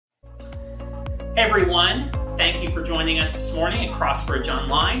Hey everyone, thank you for joining us this morning at Crossbridge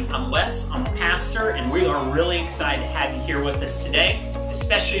Online. I'm Wes, I'm a pastor, and we are really excited to have you here with us today,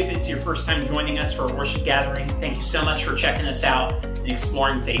 especially if it's your first time joining us for a worship gathering. Thank you so much for checking us out and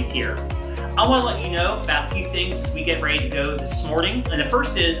exploring faith here. I want to let you know about a few things as we get ready to go this morning. And the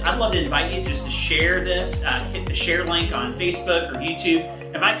first is, I'd love to invite you just to share this, hit the share link on Facebook or YouTube.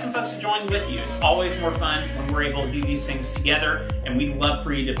 Invite some folks to join with you. It's always more fun when we're able to do these things together, and we'd love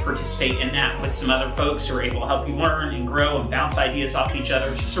for you to participate in that with some other folks who are able to help you learn and grow and bounce ideas off each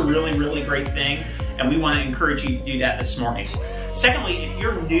other. It's just a really, really great thing, and we want to encourage you to do that this morning. Secondly, if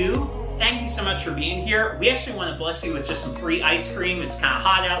you're new, thank you so much for being here. We actually want to bless you with just some free ice cream. It's kind of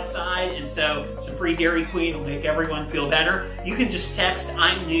hot outside, and so some free Dairy Queen will make everyone feel better. You can just text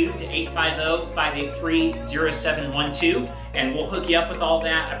I'm new to 850-583-0712, and we'll hook you up with all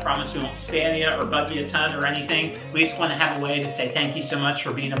that. I promise we won't spam you or bug you a ton or anything. We just want to have a way to say thank you so much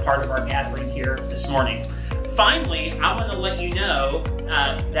for being a part of our gathering here this morning. Finally, I want to let you know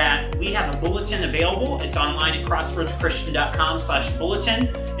that we have a bulletin available. It's online at crossbridgechristian.com/bulletin.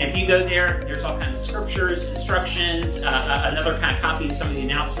 And if you go there, there's all kinds of scriptures, instructions, another kind of copy of some of the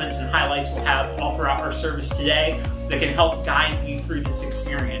announcements and highlights we'll have all throughout our service today that can help guide you through this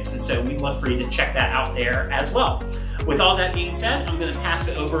experience. And so we'd love for you to check that out there as well. With all that being said, I'm going to pass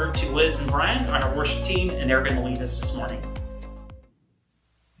it over to Liz and Brian on our worship team, and they're going to lead us this morning.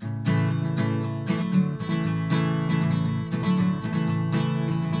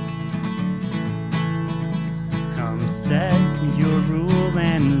 Set your rule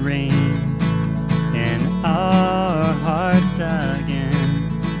and reign in our hearts again.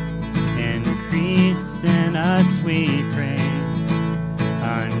 Increase in us, we pray.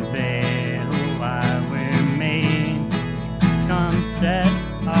 Unveil why we're made. Come set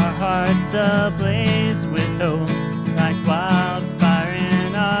our hearts ablaze with hope, like wildfire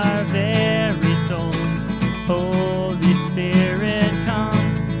in our very souls. Holy Spirit,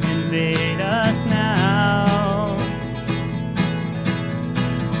 come invade us now.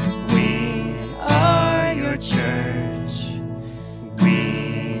 Church,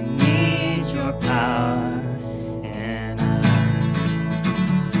 we need your power in us.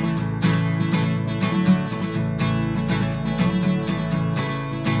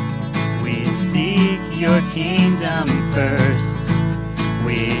 We seek your kingdom first.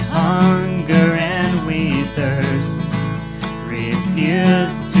 We hunger and we thirst.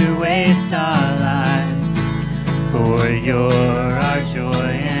 Refuse to waste our lives, for you're our joy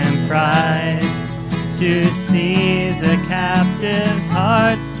and prize. To see the captives'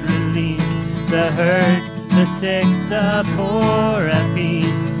 hearts release, the hurt, the sick, the poor at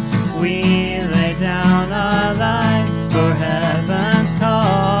peace. We lay down our lives for heaven's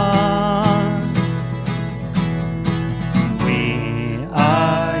cause. We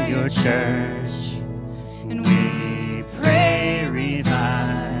are your church, and we pray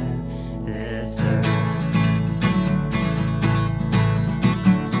revive this earth.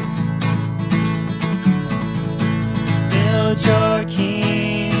 Build your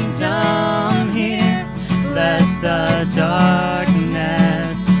kingdom here, let the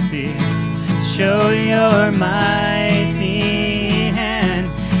darkness fear. Show your mighty hand,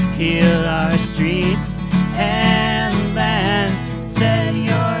 heal our streets and land. Set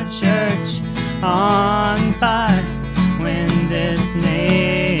your church on fire, win this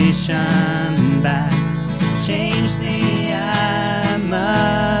nation back. Change the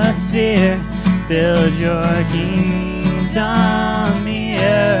atmosphere, build your kingdom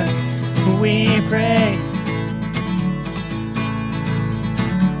here, we pray.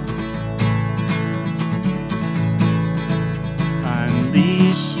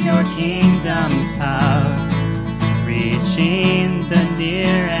 Unleash your kingdom's power, reaching the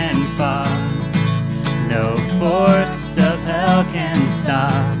near and far. No force of hell can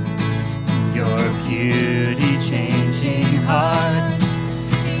stop your beauty changing hearts.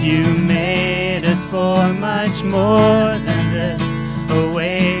 You made us for much more than this.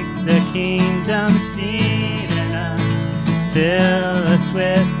 Awake the kingdom seed in us. Fill us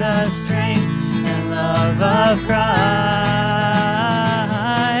with the strength and love of Christ.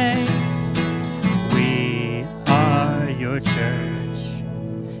 We are your church,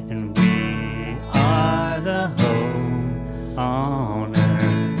 and we are the hope on earth.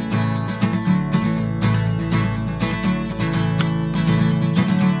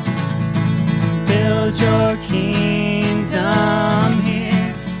 Build your kingdom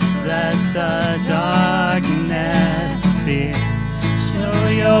here, let the darkness fear. Show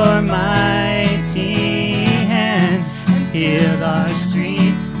your mighty hand, and heal our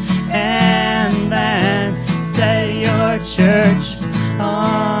streets and land. Set your church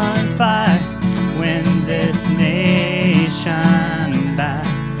on fire,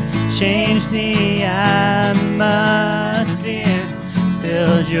 change the atmosphere.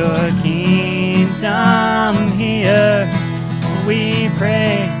 Build your kingdom here, we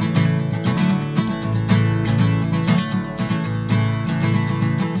pray.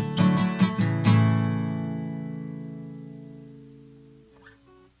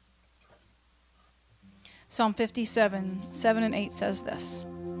 Psalm 57, 7 and 8 says this: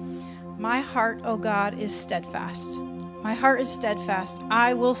 My heart, O God, is steadfast. My heart is steadfast.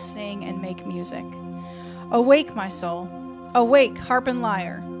 I will sing and make music. Awake, my soul. Awake, harp and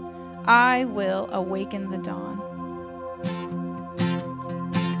lyre. I will awaken the dawn.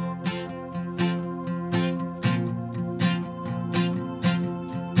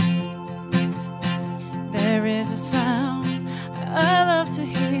 There is a sound I love to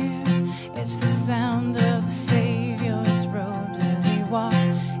hear. It's the sound of the Savior's robes as he walks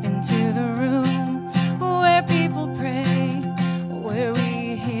into the room where people pray, where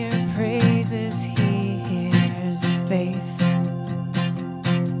we hear praises, he hears faith.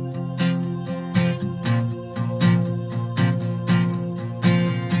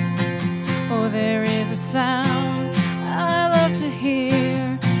 Oh, there is a sound I love to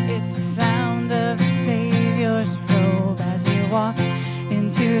hear. It's the sound of the Savior's robe as he walks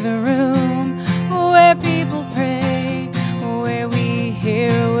into the room where people pray, where we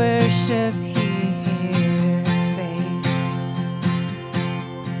hear worship, he hears faith.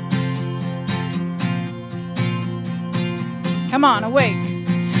 Come on, awake.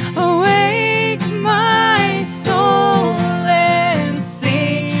 Awake, my soul, and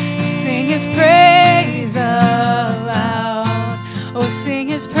sing, sing his praise aloud. Oh, sing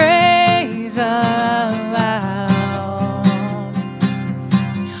his praise aloud.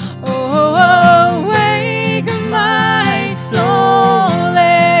 Awake, my soul,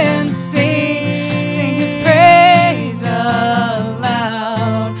 and sing, sing his praise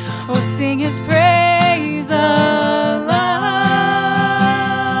aloud. Oh, sing his praise aloud.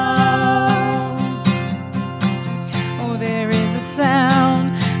 Oh, there is a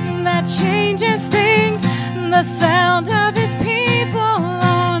sound that changes things, the sound of his people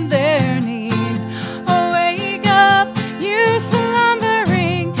on their knees. Awake up, you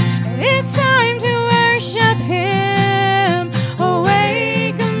slumbering. It's time to worship him.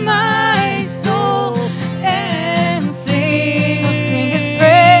 Awake, my soul, and sing. Oh, sing his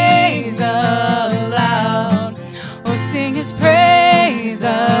praise aloud. Oh, sing his praise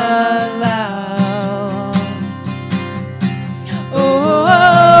aloud.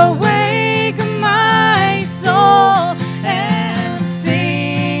 Oh, awake, my soul, and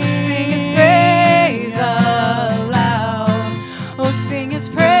sing, sing his praise aloud. Oh, sing his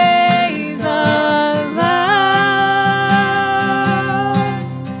praise aloud.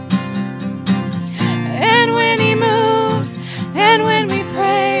 And when he moves, and when we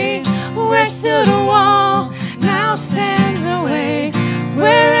pray, where stood a wall, now stands a way,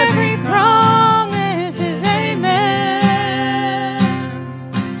 where every promise is amen.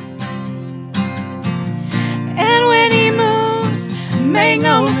 And when he moves, make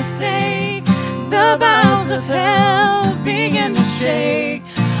no mistake, the bowels of hell begin to shake.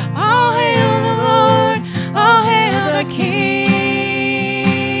 All hail the Lord, all hail the King.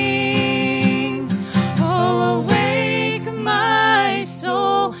 Oh, awake, my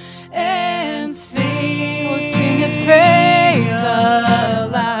soul, and sing. Oh, sing his praise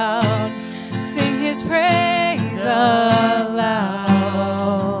aloud. Sing his praise aloud.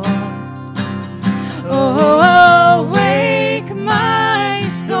 Oh, awake, my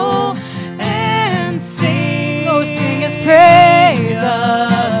soul, and sing. Oh, sing his praise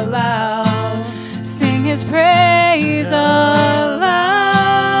aloud. Sing his praise aloud.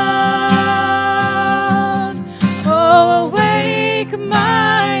 Oh, awake,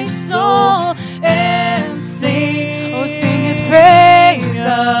 my soul, and sing. Oh, sing his praise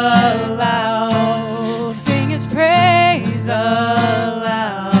aloud. Sing his praise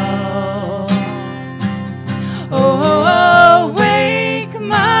aloud. Oh, awake,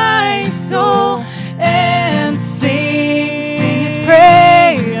 my soul, and sing, sing his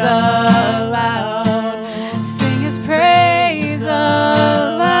praise aloud. Sing his praise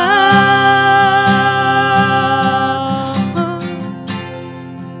aloud.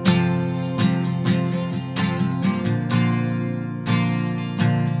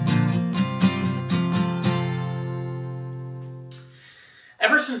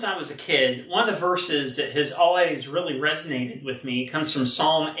 Ever since I was a kid, one of the verses that has always really resonated with me comes from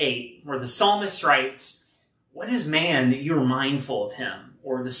Psalm 8, where the psalmist writes, "What is man that you are mindful of him,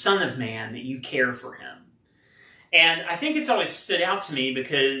 or the son of man that you care for him?" And I think it's always stood out to me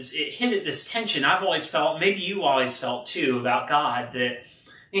because it hit at this tension I've always felt, maybe you always felt too, about God, that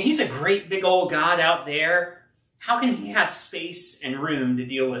And he's a great big old God out there. How can he have space and room to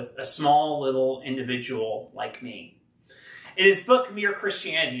deal with a small little individual like me? In his book, Mere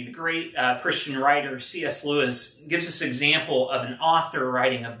Christianity, the great Christian writer C.S. Lewis gives us an example of an author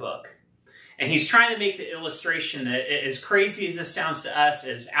writing a book. And he's trying to make the illustration that as crazy as this sounds to us,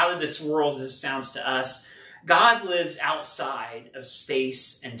 as out of this world as this sounds to us, God lives outside of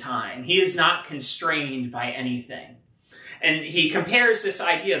space and time. He is not constrained by anything. And he compares this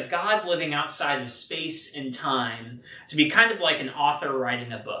idea of God living outside of space and time to be kind of like an author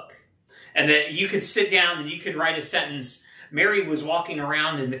writing a book. And that you could sit down and you could write a sentence. Mary was walking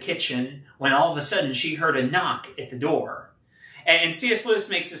around in the kitchen when all of a sudden she heard a knock at the door. And C.S. Lewis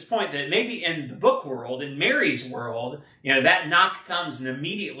makes this point that maybe in the book world, in Mary's world, that knock comes and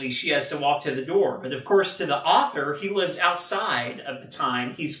immediately she has to walk to the door. But of course, to the author, he lives outside of the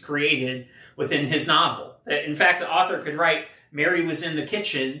time he's created within his novel. In fact, the author could write, Mary was in the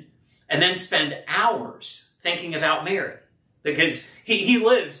kitchen, and then spend hours thinking about Mary. Because he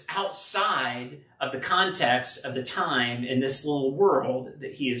lives outside of the context of the time in this little world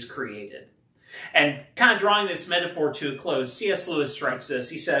that he has created. And kind of drawing this metaphor to a close, C.S. Lewis writes this.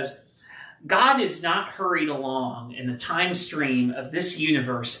 He says, God is not hurried along in the time stream of this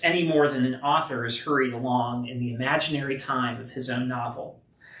universe any more than an author is hurried along in the imaginary time of his own novel.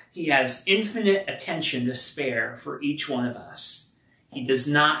 He has infinite attention to spare for each one of us. He does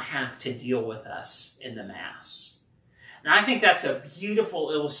not have to deal with us in the mass. And I think that's a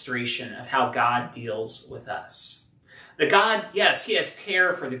beautiful illustration of how God deals with us. That God, yes, he has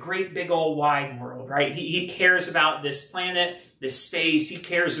care for the great big old wide world, right? He cares about this planet, this space. He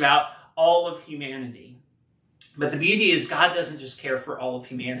cares about all of humanity. But the beauty is God doesn't just care for all of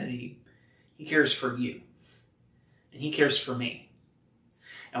humanity. He cares for you. And he cares for me.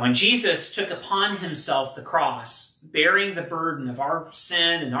 And when Jesus took upon himself the cross, bearing the burden of our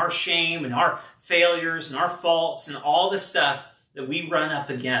sin and our shame and our failures and our faults and all the stuff that we run up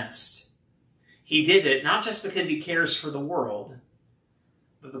against, he did it not just because he cares for the world,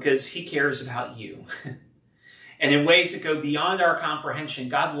 but because he cares about you. And in ways that go beyond our comprehension,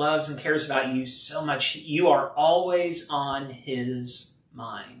 God loves and cares about you so much. You are always on his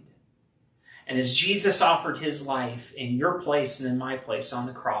mind. And as Jesus offered his life in your place and in my place on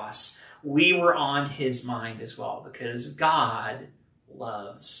the cross, we were on his mind as well, because God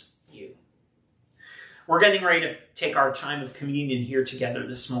loves you. We're getting ready to take our time of communion here together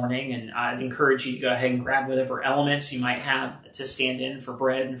this morning, and I'd encourage you to go ahead and grab whatever elements you might have to stand in for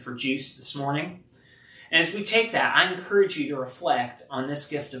bread and for juice this morning. And as we take that, I encourage you to reflect on this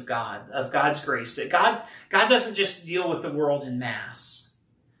gift of God, of God's grace, that God doesn't just deal with the world in mass,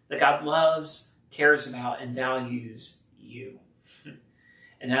 that God loves, cares about, and values you.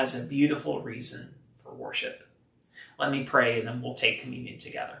 And that is a beautiful reason for worship. Let me pray, and then we'll take communion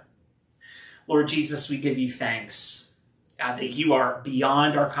together. Lord Jesus, we give you thanks, God, that you are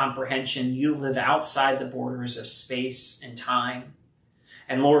beyond our comprehension. You live outside the borders of space and time.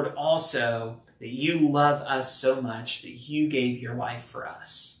 And Lord, also that you love us so much that you gave your life for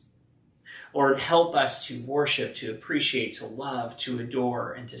us. Lord, help us to worship, to appreciate, to love, to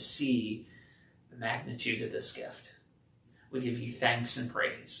adore, and to see the magnitude of this gift. We give you thanks and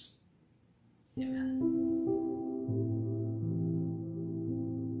praise. Amen.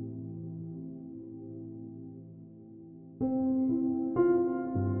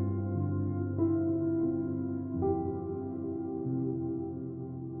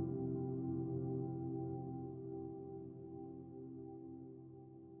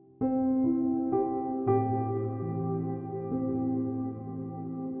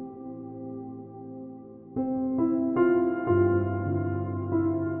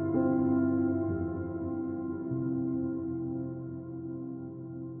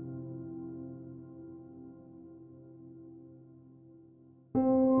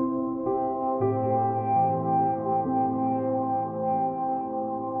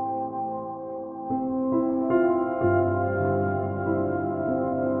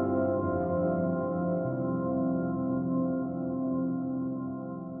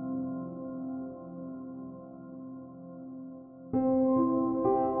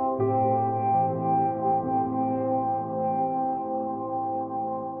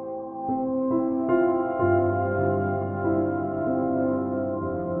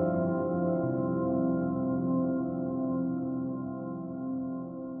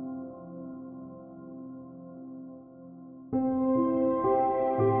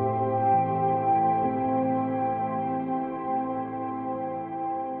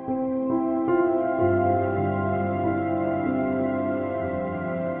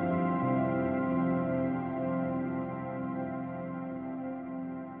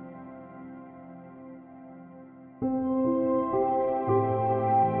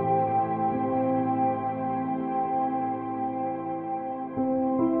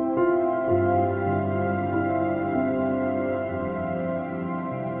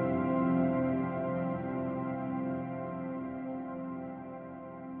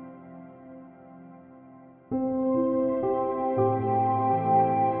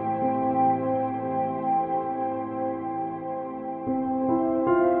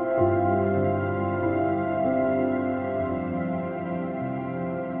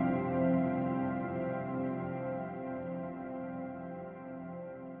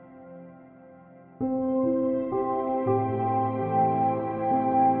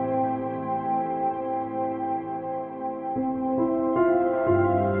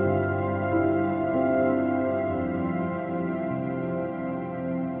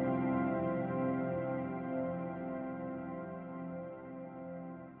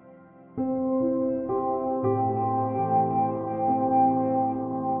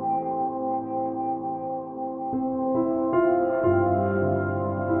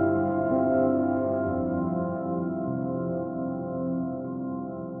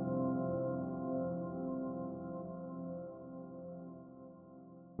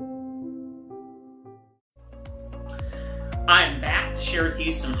 I am back to share with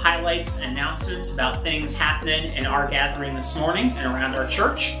you some highlights and announcements about things happening in our gathering this morning and around our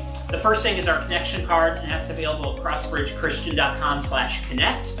church. The first thing is our connection card, and that's available at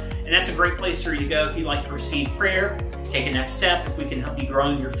crossbridgechristian.com/connect. And that's a great place for you to go if you'd like to receive prayer, take a next step, if we can help you grow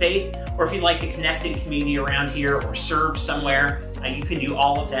in your faith, or if you'd like to connect in community around here or serve somewhere, you can do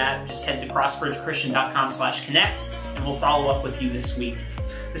all of that. Just head to crossbridgechristian.com/connect, and we'll follow up with you this week.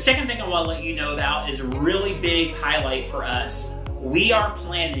 The second thing I want to let you know about is a really big highlight for us. We are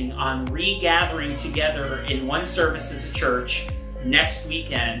planning on regathering together in one service as a church next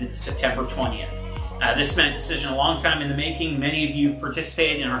weekend, September 20th. This has been a decision a long time in the making. Many of you have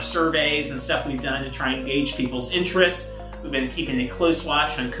participated in our surveys and stuff we've done to try and engage people's interests. We've been keeping a close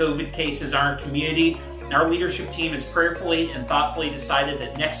watch on COVID cases in our community. And our leadership team has prayerfully and thoughtfully decided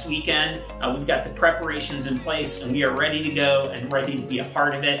that next weekend we've got the preparations in place and we are ready to go and ready to be a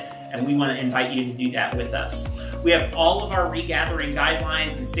part of it. And we want to invite you to do that with us. We have all of our regathering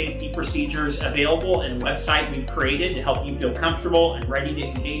guidelines and safety procedures available in a website we've created to help you feel comfortable and ready to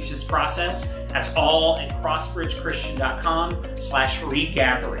engage this process. That's all at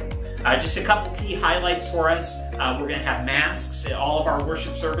crossbridgechristian.com/regathering. Just a couple key highlights for us. We're going to have masks at all of our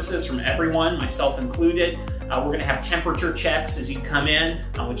worship services from everyone, myself included. We're going to have temperature checks as you come in,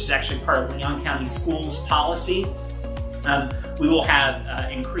 which is actually part of Leon County Schools policy. We will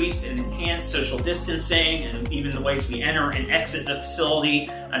have increased and enhanced social distancing and even the ways we enter and exit the facility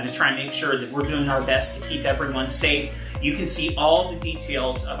to try and make sure that we're doing our best to keep everyone safe. You can see all the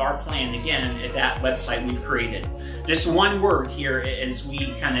details of our plan, again, at that website we've created. Just one word here as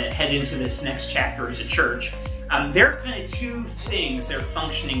we kind of head into this next chapter as a church. There are kind of two things that are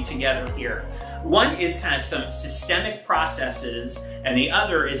functioning together here. One is kind of some systemic processes, and the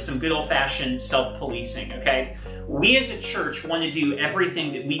other is some good old-fashioned self-policing, okay? We as a church want to do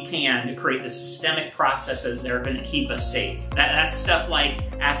everything that we can to create the systemic processes that are going to keep us safe. That's stuff like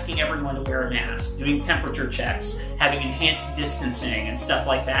asking everyone to wear a mask, doing temperature checks, having enhanced distancing and stuff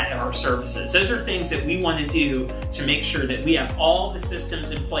like that at our services. Those are things that we want to do to make sure that we have all the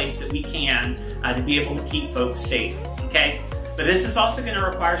systems in place that we can to be able to keep folks safe, okay? But this is also going to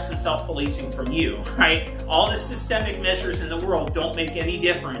require some self-policing from you, right? All the systemic measures in the world don't make any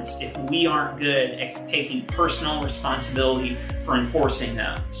difference if we aren't good at taking personal responsibility for enforcing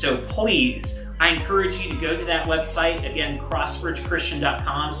them. So please, I encourage you to go to that website, again,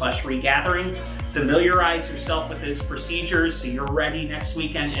 crossbridgechristian.com/regathering. Familiarize yourself with those procedures so you're ready next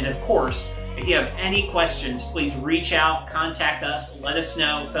weekend. And of course, if you have any questions, please reach out, contact us, let us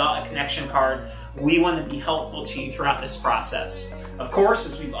know, fill out a connection card. We want to be helpful to you throughout this process. Of course,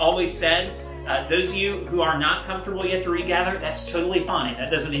 as we've always said, those of you who are not comfortable yet to regather, that's totally fine.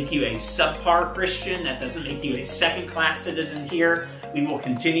 That doesn't make you a subpar Christian. That doesn't make you a second-class citizen here. We will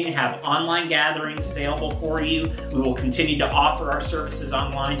continue to have online gatherings available for you. We will continue to offer our services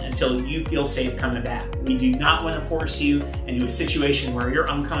online until you feel safe coming back. We do not want to force you into a situation where you're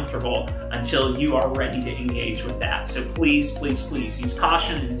uncomfortable until you are ready to engage with that. So please, please, please use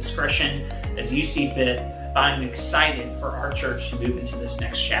caution and discretion as you see fit. But I'm excited for our church to move into this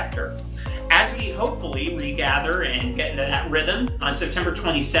next chapter. As we hopefully regather and get into that rhythm on September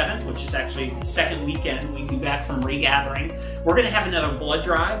 27th, which is actually the second weekend we'll be back from regathering, we're going to have another blood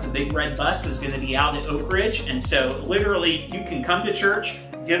drive. The big red bus is going to be out at Oak Ridge, and so literally you can come to church,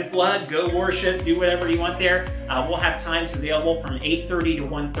 give blood, go worship, do whatever you want there. We'll have times available from 8:30 to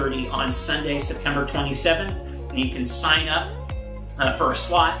 1:30 on Sunday, September 27th, and you can sign up for a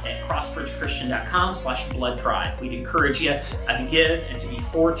slot at crossbridgechristian.com/blood drive. We'd encourage you to give and to be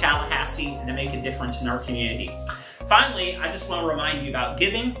for Tallahassee and to make a difference in our community. Finally, I just want to remind you about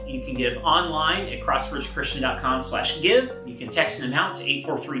giving. You can give online at crossbridgechristian.com/give. You can text an amount to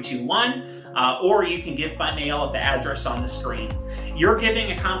 84321, or you can give by mail at the address on the screen. Your giving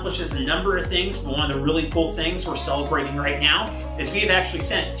accomplishes a number of things, but one of the really cool things we're celebrating right now is we have actually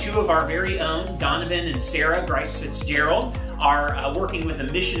sent two of our very own, Donovan and Sarah Grice Fitzgerald, are working with a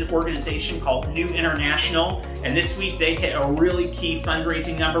mission organization called New International, and this week they hit a really key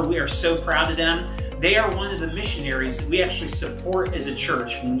fundraising number. We are so proud of them. They are one of the missionaries that we actually support as a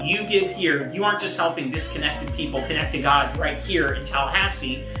church. When you give here, you aren't just helping disconnected people connect to God right here in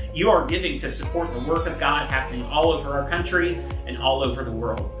Tallahassee. You are giving to support the work of God happening all over our country and all over the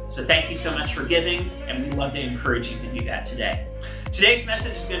world. So thank you so much for giving, and we'd love to encourage you to do that today. Today's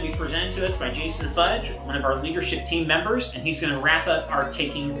message is going to be presented to us by Jason Fudge, one of our leadership team members, and he's going to wrap up our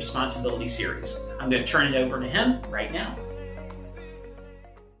Taking Responsibility series. I'm going to turn it over to him right now.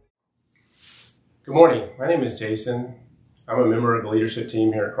 Good morning. My name is Jason. I'm a member of the leadership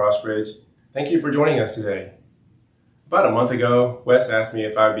team here at Crossbridge. Thank you for joining us today. About a month ago, Wes asked me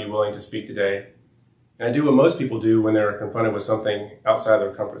if I'd be willing to speak today, And I do what most people do when they're confronted with something outside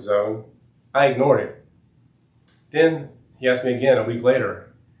their comfort zone. I ignored it. Then he asked me again a week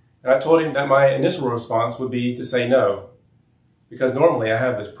later, and I told him that my initial response would be to say no, because normally I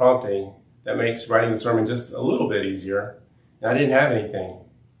have this prompting that makes writing the sermon just a little bit easier, and I didn't have anything.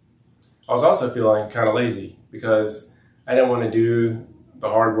 I was also feeling kind of lazy because I didn't want to do the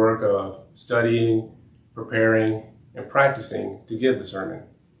hard work of studying, preparing, and practicing to give the sermon.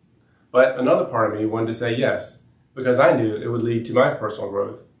 But another part of me wanted to say yes, because I knew it would lead to my personal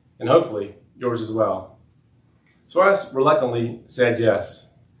growth, and hopefully yours as well. So I reluctantly said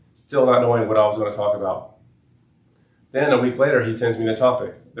yes, still not knowing what I was going to talk about. Then a week later, he sends me the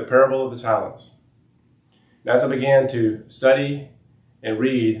topic, the parable of the talents. And as I began to study and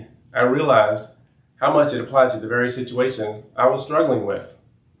read, I realized how much it applied to the very situation I was struggling with.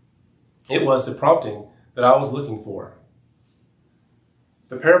 It was the prompting that I was looking for.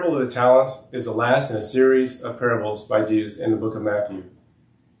 The parable of the talents is the last in a series of parables by Jesus in the book of Matthew.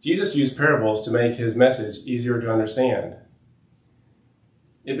 Jesus used parables to make his message easier to understand.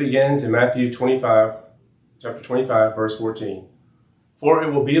 It begins in Matthew chapter 25, verse 14. For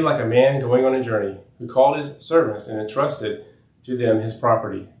it will be like a man going on a journey, who called his servants and entrusted to them his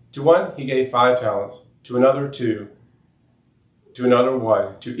property. To one he gave 5 talents, to another 2, to another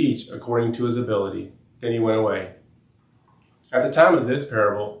 1, to each according to his ability. Then he went away. At the time of this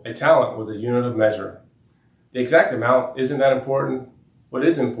parable, a talent was a unit of measure. The exact amount isn't that important. What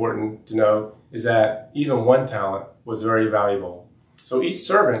is important to know is that even 1 talent was very valuable. So each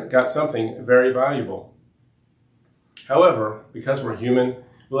servant got something very valuable. However, because we're human,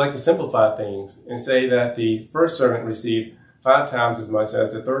 we like to simplify things and say that the first servant received 5 times as much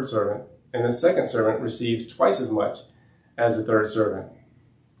as the third servant, and the second servant received twice as much as the third servant.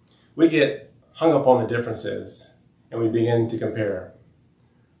 We get hung up on the differences, and we begin to compare.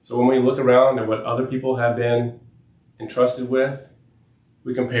 So when we look around at what other people have been entrusted with,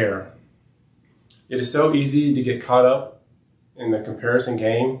 we compare. It is so easy to get caught up in the comparison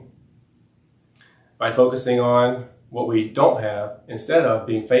game by focusing on what we don't have instead of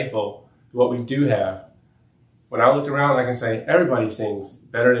being faithful to what we do have. When I look around, I can say, everybody sings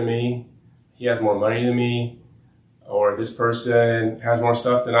better than me, he has more money than me, or this person has more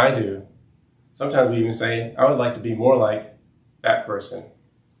stuff than I do. Sometimes we even say, I would like to be more like that person.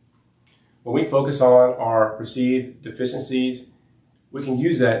 When we focus on our perceived deficiencies, we can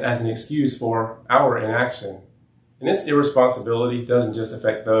use that as an excuse for our inaction. And this irresponsibility doesn't just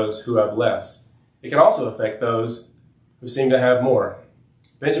affect those who have less. It can also affect those who seem to have more.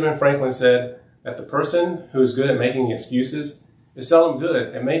 Benjamin Franklin said that the person who is good at making excuses is seldom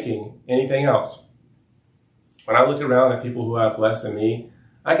good at making anything else. When I look around at people who have less than me,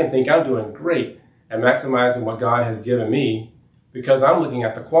 I can think I'm doing great at maximizing what God has given me because I'm looking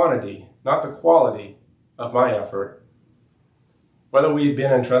at the quantity, not the quality of my effort. Whether we've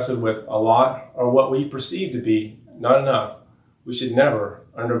been entrusted with a lot or what we perceive to be not enough, we should never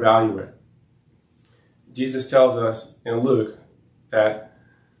undervalue it. Jesus tells us in Luke that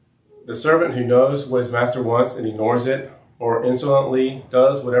the servant who knows what his master wants and ignores it, or insolently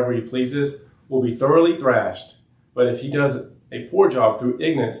does whatever he pleases, will be thoroughly thrashed. But if he does a poor job through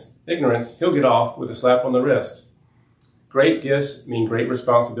ignorance, he'll get off with a slap on the wrist. Great gifts mean great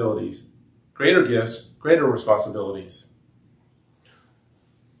responsibilities. Greater gifts, greater responsibilities.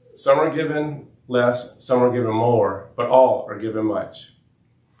 Some are given less, some are given more, but all are given much.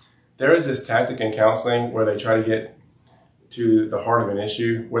 There is this tactic in counseling where they try to get to the heart of an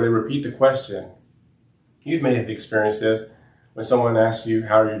issue, where they repeat the question. You may have experienced this when someone asks you,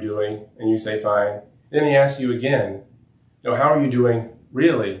 how are you doing? And you say, fine. Then they ask you again, how are you doing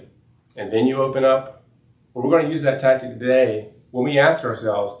really? And then you open up. Well, we're going to use that tactic today when we ask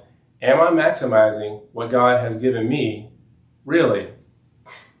ourselves, am I maximizing what God has given me really?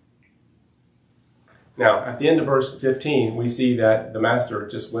 Now, at the end of verse 15, we see that the master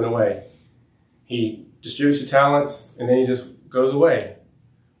just went away. He distributes the talents, and then he just goes away.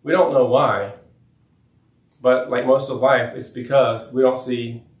 We don't know why, but like most of life, it's because we don't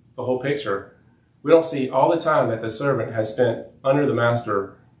see the whole picture. We don't see all the time that the servant has spent under the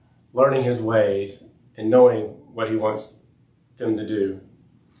master, learning his ways and knowing what he wants them to do.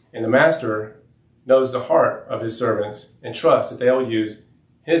 And the master knows the heart of his servants and trusts that they'll use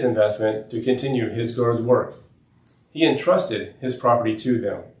his investment to continue his good work. He entrusted his property to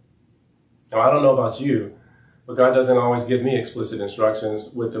them. Now, I don't know about you, but God doesn't always give me explicit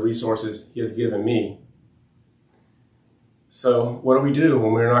instructions with the resources he has given me. So what do we do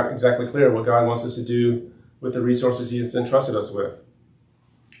when we're not exactly clear what God wants us to do with the resources he has entrusted us with?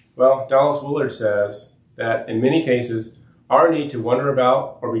 Well, Dallas Willard says that in many cases, Our need to wonder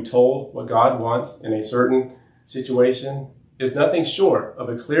about or be told what God wants in a certain situation is nothing short of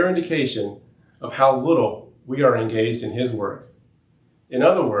a clear indication of how little we are engaged in His work. In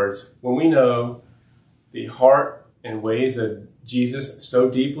other words, when we know the heart and ways of Jesus so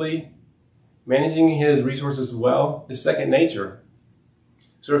deeply, managing His resources well is second nature.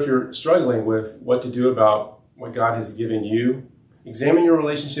 So if you're struggling with what to do about what God has given you, examine your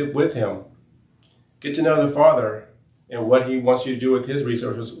relationship with Him. Get to know the Father, and what He wants you to do with His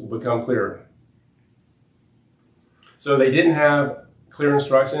resources will become clearer. So they didn't have clear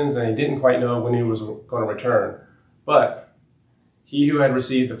instructions, and they didn't quite know when He was going to return. But he who had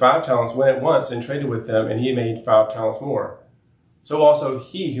received the 5 talents went at once and traded with them, and he made 5 talents more. So also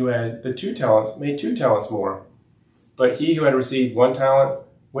he who had the 2 talents made 2 talents more. But he who had received 1 talent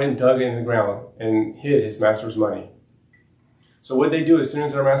went and dug in the ground and hid his master's money. So what did they do as soon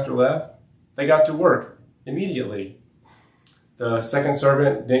as their master left? They got to work immediately. The second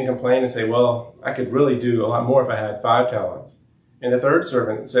servant didn't complain and say, well, I could really do a lot more if I had 5 talents. And the third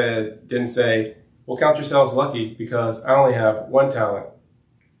servant didn't say, well, count yourselves lucky because I only have 1 talent.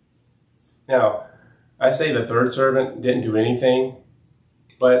 Now, I say the third servant didn't do anything,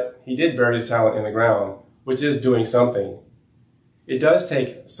 but he did bury his talent in the ground, which is doing something. It does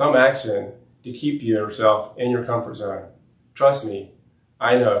take some action to keep yourself in your comfort zone. Trust me,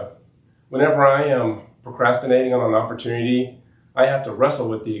 I know. Whenever I am procrastinating on an opportunity, I have to wrestle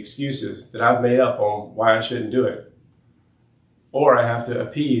with the excuses that I've made up on why I shouldn't do it. Or I have to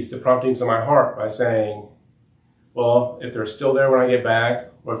appease the promptings of my heart by saying, well, if they're still there when I get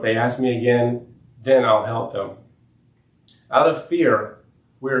back, or if they ask me again, then I'll help them. Out of fear,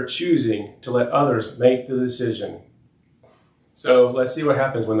 we're choosing to let others make the decision. So let's see what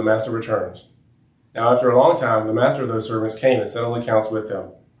happens when the master returns. Now, after a long time, the master of those servants came and settled accounts with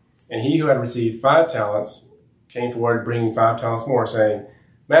them. And he who had received 5 talents came forward, bringing 5 talents more, saying,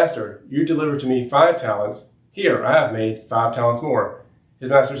 Master, you delivered to me 5 talents. Here, I have made 5 talents more. His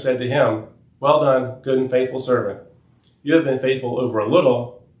master said to him, Well done, good and faithful servant. You have been faithful over a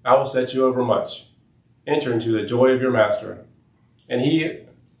little, I will set you over much. Enter into the joy of your master. And he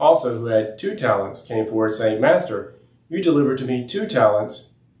also who had 2 talents came forward, saying, Master, you delivered to me 2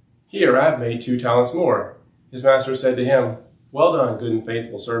 talents. Here, I have made 2 talents more. His master said to him, Well done, good and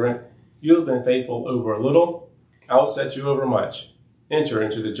faithful servant. You have been faithful over a little, I will set you over much. Enter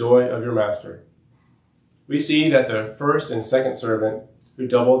into the joy of your master. We see that the first and second servant who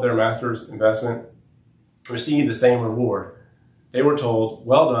doubled their master's investment received the same reward. They were told,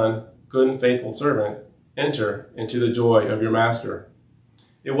 Well done, good and faithful servant. Enter into the joy of your master.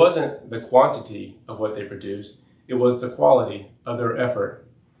 It wasn't the quantity of what they produced, it was the quality of their effort.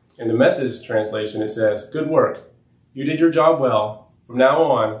 In the Message translation, it says, Good work. You did your job well. From now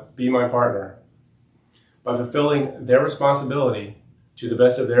on, be my partner. By fulfilling their responsibility to the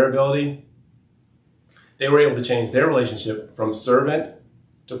best of their ability, they were able to change their relationship from servant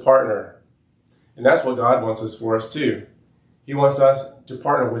to partner. And that's what God wants us for us too. He wants us to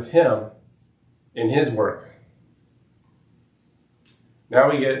partner with Him in His work. Now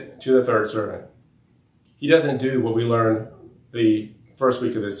we get to the third servant. He doesn't do what we learned the first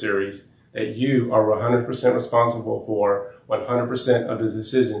week of this series, that you are 100% responsible for 100% of the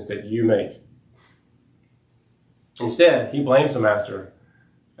decisions that you make. Instead, he blames the master.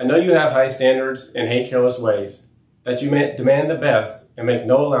 I know you have high standards and hate careless ways, that you demand the best and make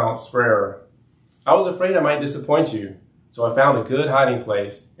no allowance for error. I was afraid I might disappoint you, so I found a good hiding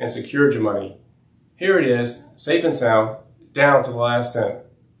place and secured your money. Here it is, safe and sound, down to the last cent.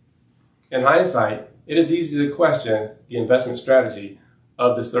 In hindsight, it is easy to question the investment strategy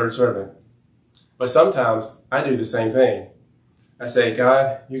of this third servant. But sometimes I do the same thing. I say,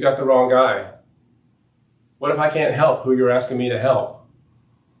 God, you got the wrong guy. What if I can't help who you're asking me to help?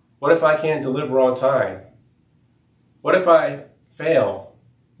 What if I can't deliver on time? What if I fail?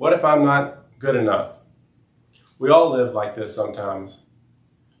 What if I'm not good enough? We all live like this sometimes.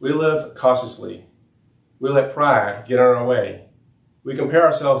 We live cautiously. We let pride get in our way. We compare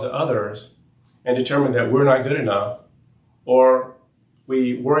ourselves to others and determine that we're not good enough, or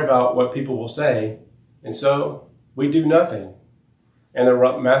we worry about what people will say, and so we do nothing. And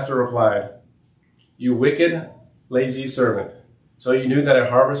the master replied, You wicked, lazy servant. So you knew that I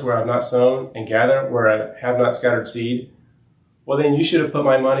harvest where I have not sown and gather where I have not scattered seed? Well, then you should have put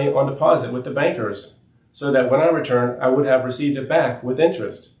my money on deposit with the bankers, so that when I return, I would have received it back with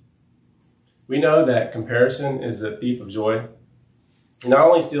interest. We know that comparison is the thief of joy. It not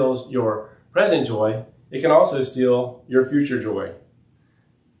only steals your present joy, it can also steal your future joy.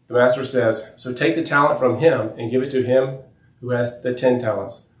 The master says, So take the talent from him and give it to him who has the 10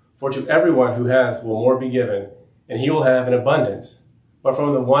 talents. For to everyone who has will more be given, and he will have an abundance. But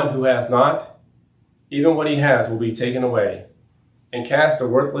from the one who has not, even what he has will be taken away. And cast the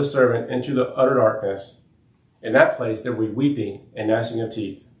worthless servant into the utter darkness. In that place there will be weeping and gnashing of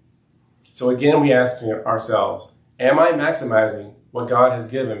teeth. So again we ask ourselves, am I maximizing what God has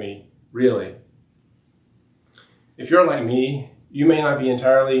given me, really? If you're like me, you may not be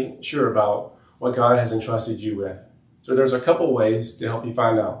entirely sure about what God has entrusted you with. So there's a couple ways to help you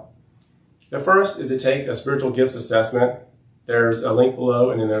find out. The first is to take a spiritual gifts assessment. There's a link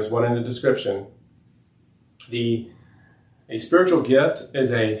below, and then there's one in the description. A spiritual gift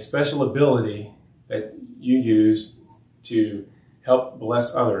is a special ability that you use to help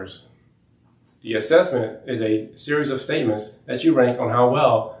bless others. The assessment is a series of statements that you rank on how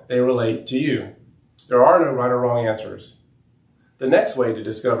well they relate to you. There are no right or wrong answers. The next way to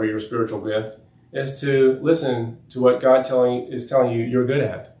discover your spiritual gift is to listen to what God is telling you you're good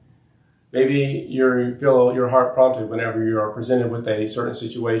at. Maybe you feel your heart prompted whenever you are presented with a certain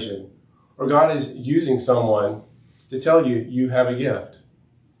situation, or God is using someone to tell you you have a gift.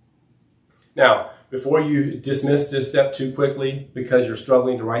 Now, before you dismiss this step too quickly because you're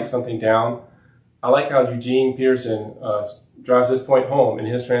struggling to write something down, I like how Eugene Pearson drives this point home in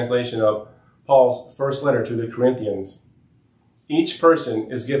his translation of Paul's first letter to the Corinthians. Each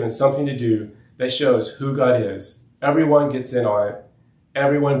person is given something to do that shows who God is. Everyone gets in on it.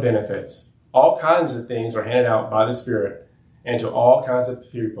 Everyone benefits. All kinds of things are handed out by the Spirit and to all kinds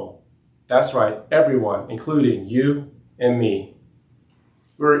of people. That's right, everyone, including you and me.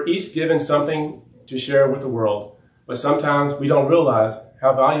 We're each given something to share with the world, but sometimes we don't realize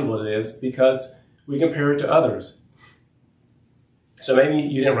how valuable it is because we compare it to others. So maybe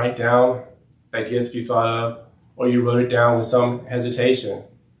you didn't write down that gift you thought of, or you wrote it down with some hesitation.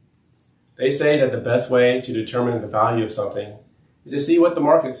 They say that the best way to determine the value of something is to see what the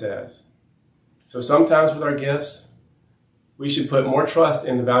market says. So sometimes with our gifts, we should put more trust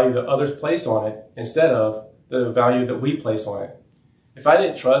in the value that others place on it instead of the value that we place on it. If I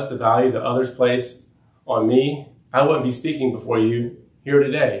didn't trust the value that others place on me, I wouldn't be speaking before you here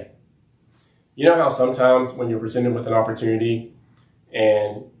today. You know how sometimes when you're presented with an opportunity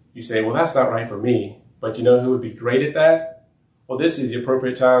and you say, well, that's not right for me, but you know who would be great at that? Well, this is the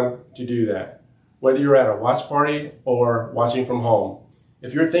appropriate time to do that. Whether you're at a watch party or watching from home,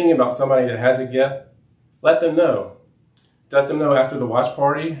 if you're thinking about somebody that has a gift, let them know. Let them know after the watch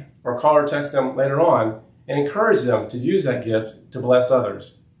party, or call or text them later on and encourage them to use that gift to bless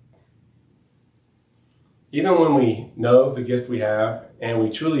others. Even when we know the gift we have and we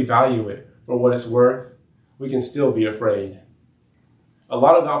truly value it for what it's worth, we can still be afraid. A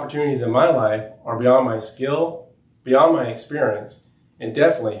lot of the opportunities in my life are beyond my skill, beyond my experience, and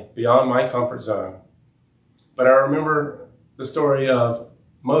definitely beyond my comfort zone. But I remember the story of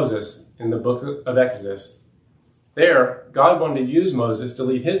Moses in the book of Exodus. There, God wanted to use Moses to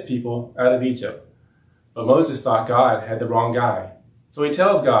lead his people out of Egypt. But Moses thought God had the wrong guy. So he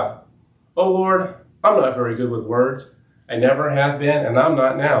tells God, "Oh Lord, I'm not very good with words. I never have been, and I'm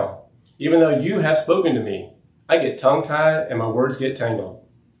not now. Even though you have spoken to me, I get tongue-tied and my words get tangled."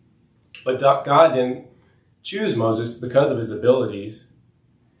 But God didn't choose Moses because of his abilities.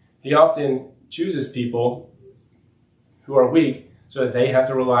 He often chooses people who are weak so that they have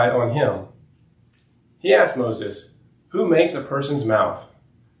to rely on him. He asked Moses, "Who makes a person's mouth?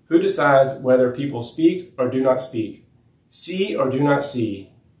 Who decides whether people speak or do not speak, see or do not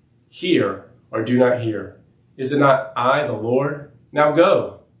see, hear or do not hear? Is it not I, the Lord? Now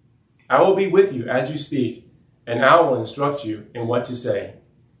go. I will be with you as you speak, and I will instruct you in what to say."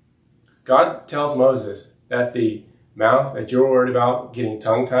 God tells Moses that the mouth that you're worried about getting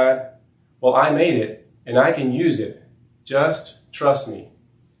tongue-tied, well, I made it, and I can use it. Just trust me.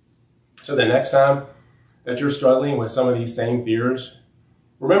 So the next time that you're struggling with some of these same fears,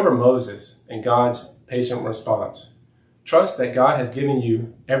 remember Moses and God's patient response. Trust that God has given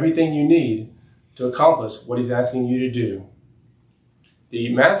you everything you need to accomplish what he's asking you to do.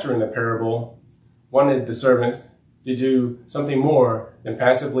 The master in the parable wanted the servant to do something more than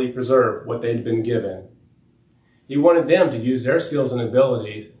passively preserve what they'd been given. He wanted them to use their skills and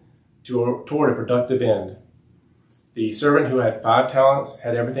abilities toward a productive end. The servant who had 5 talents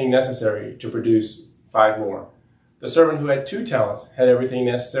had everything necessary to produce 5 more. The servant who had 2 talents had everything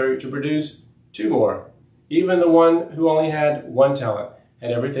necessary to produce 2 more. Even the one who only had 1 talent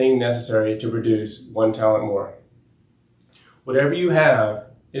had everything necessary to produce 1 talent more. Whatever you have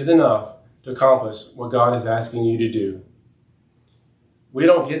is enough to accomplish what God is asking you to do. We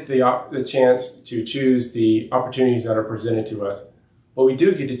don't get the chance to choose the opportunities that are presented to us, but we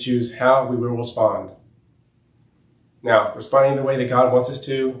do get to choose how we will respond. Now, responding the way that God wants us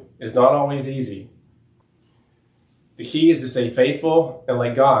to is not always easy. The key is to stay faithful and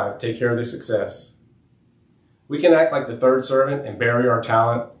let God take care of the success. We can act like the third servant and bury our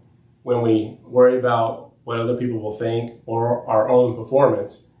talent when we worry about what other people will think or our own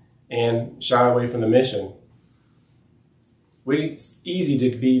performance and shy away from the mission. It's easy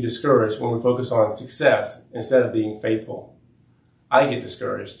to be discouraged when we focus on success instead of being faithful. I get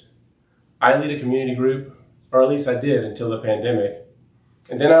discouraged. I lead a community group, or at least I did until the pandemic,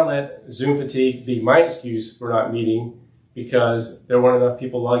 and then I let Zoom fatigue be my excuse for not meeting because there weren't enough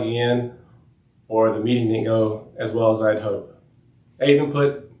people logging in or the meeting didn't go as well as I'd hoped. I even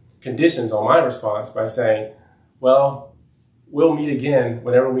put conditions on my response by saying, well, we'll meet again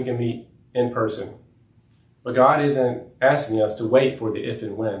whenever we can meet in person. But God isn't asking us to wait for the if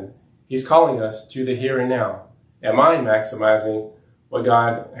and when. He's calling us to the here and now. Am I maximizing what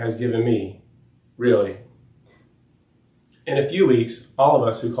God has given me? Really? In a few weeks, all of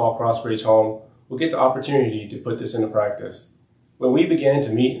us who call Crossbridge home will get the opportunity to put this into practice. When we begin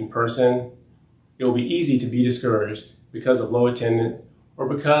to meet in person, it will be easy to be discouraged because of low attendance or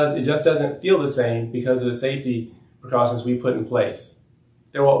because it just doesn't feel the same because of the safety precautions we put in place.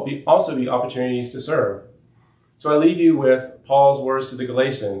 There will also be opportunities to serve. So I leave you with Paul's words to the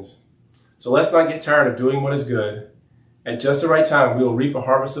Galatians. So let's not get tired of doing what is good. At just the right time, we will reap a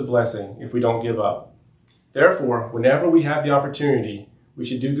harvest of blessing if we don't give up. Therefore, whenever we have the opportunity, we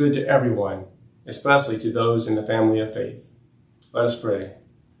should do good to everyone, especially to those in the family of faith. Let us pray.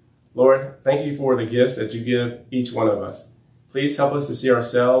 Lord, thank you for the gifts that you give each one of us. Please help us to see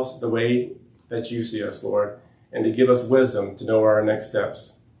ourselves the way that you see us, Lord, and to give us wisdom to know our next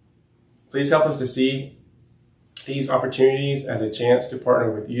steps. Please help us to see these opportunities as a chance to partner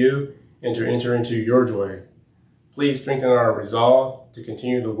with you and to enter into your joy. Please strengthen our resolve to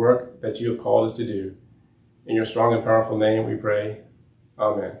continue the work that you have called us to do. In your strong and powerful name we pray.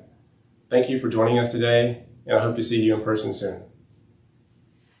 Amen. Thank you for joining us today, and I hope to see you in person soon.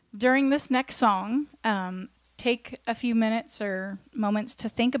 During this next song, take a few minutes or moments to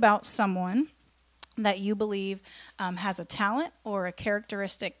think about someone that you believe has a talent or a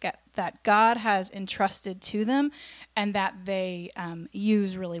characteristic that God has entrusted to them and that they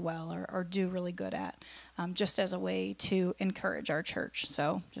use really well or do really good at, just as a way to encourage our church.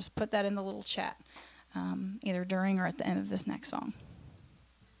 So just put that in the little chat, either during or at the end of this next song.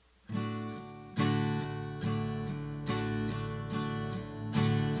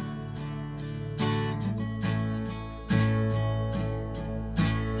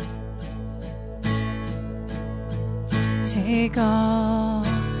 Take all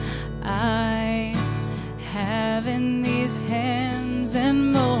I have in these hands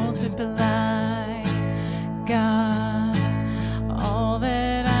and multiply, God, all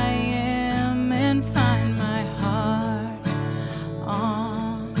that I am and find my heart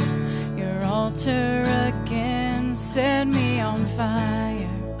on your altar again. Set me on fire,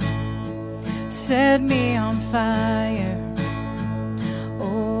 set me on fire.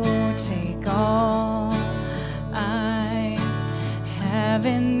 Oh, take all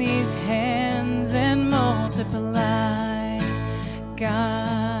in these hands and multiply,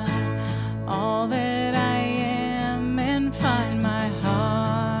 God, all that I am and find my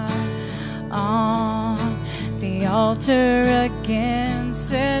heart on the altar again.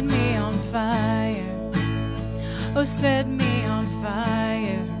 Set me on fire, oh, set me on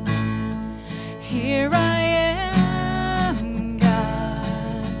fire. Here I am,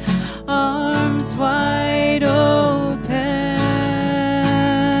 God, arms wide open.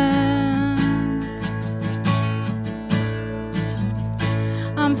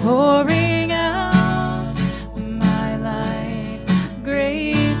 Pouring out my life,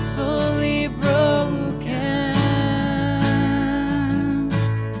 gracefully broken.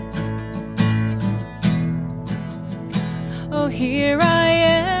 Oh, here I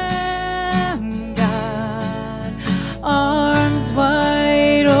am, God, arms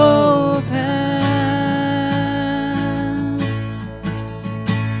wide open.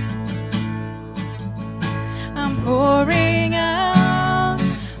 I'm pouring out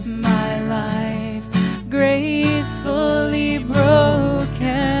gracefully broken.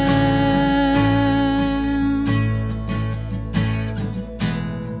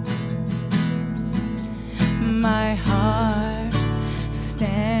 My heart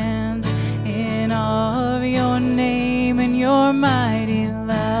stands in awe of your name, and your mighty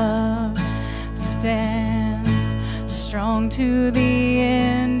love stands strong to the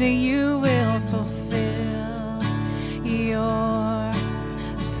end. You will fulfill your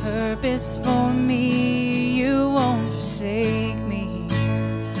purpose for me. You won't forsake me.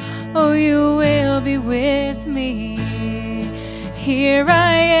 Oh, you will be with me. Here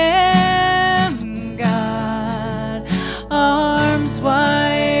I am, God,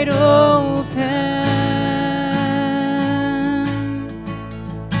 wide open.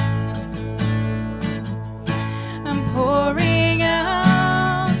 I'm pouring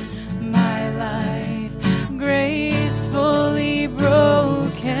out my life, gracefully broken.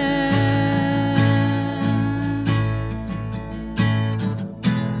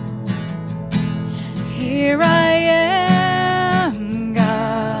 Here I am,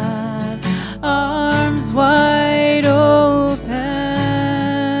 God, arms wide open.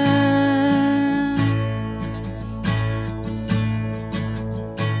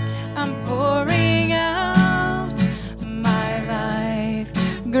 I'm pouring out my life,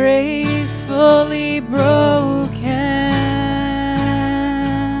 gracefully broken.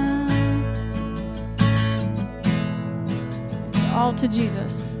 It's all to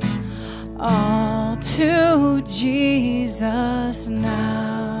Jesus. All to Jesus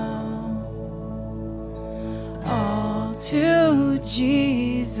now. All to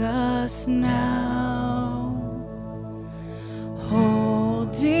Jesus now.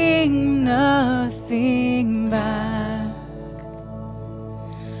 Holding nothing back.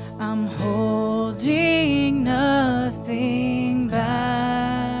 I'm holding nothing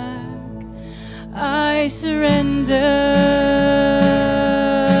back. I surrender.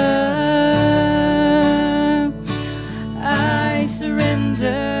 I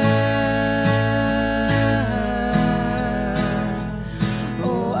surrender.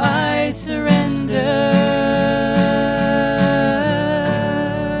 Oh, I surrender.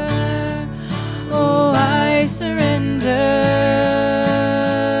 Oh, I surrender.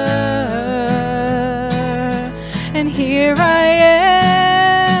 And here I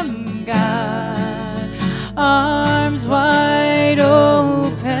am, God, arms wide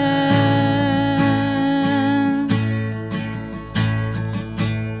open.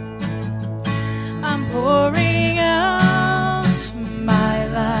 I'm pouring out my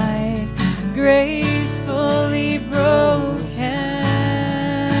life, gracefully broken.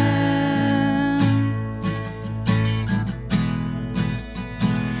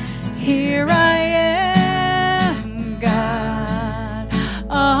 Here I am, God,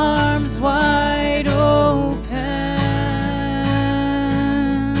 arms wide open.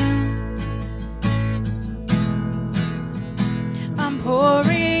 I'm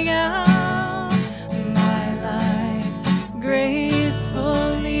pouring out my life,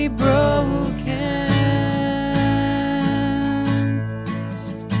 gracefully broken.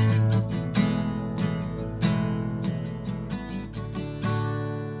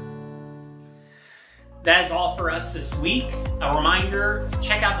 That is all for us this week. A reminder,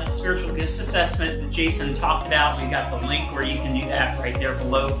 check out that spiritual gifts assessment that Jason talked about. We got the link where you can do that right there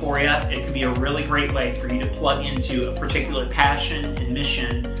below for you. It could be a really great way for you to plug into a particular passion and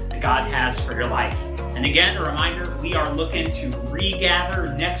mission that God has for your life. And again, a reminder, we are looking to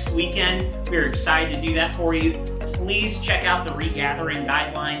regather next weekend. We're excited to do that for you. Please check out the regathering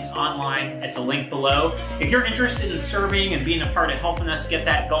guidelines online at the link below. If you're interested in serving and being a part of helping us get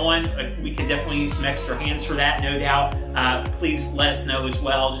that going, we could definitely use some extra hands for that, no doubt. Please let us know as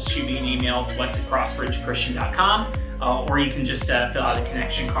well. Just shoot me an email. It's wes@crossbridgechristian.com, or you can just fill out a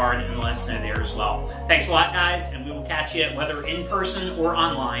connection card and let us know there as well. Thanks a lot, guys, and we will catch you, whether in person or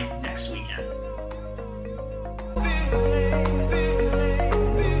online, next weekend.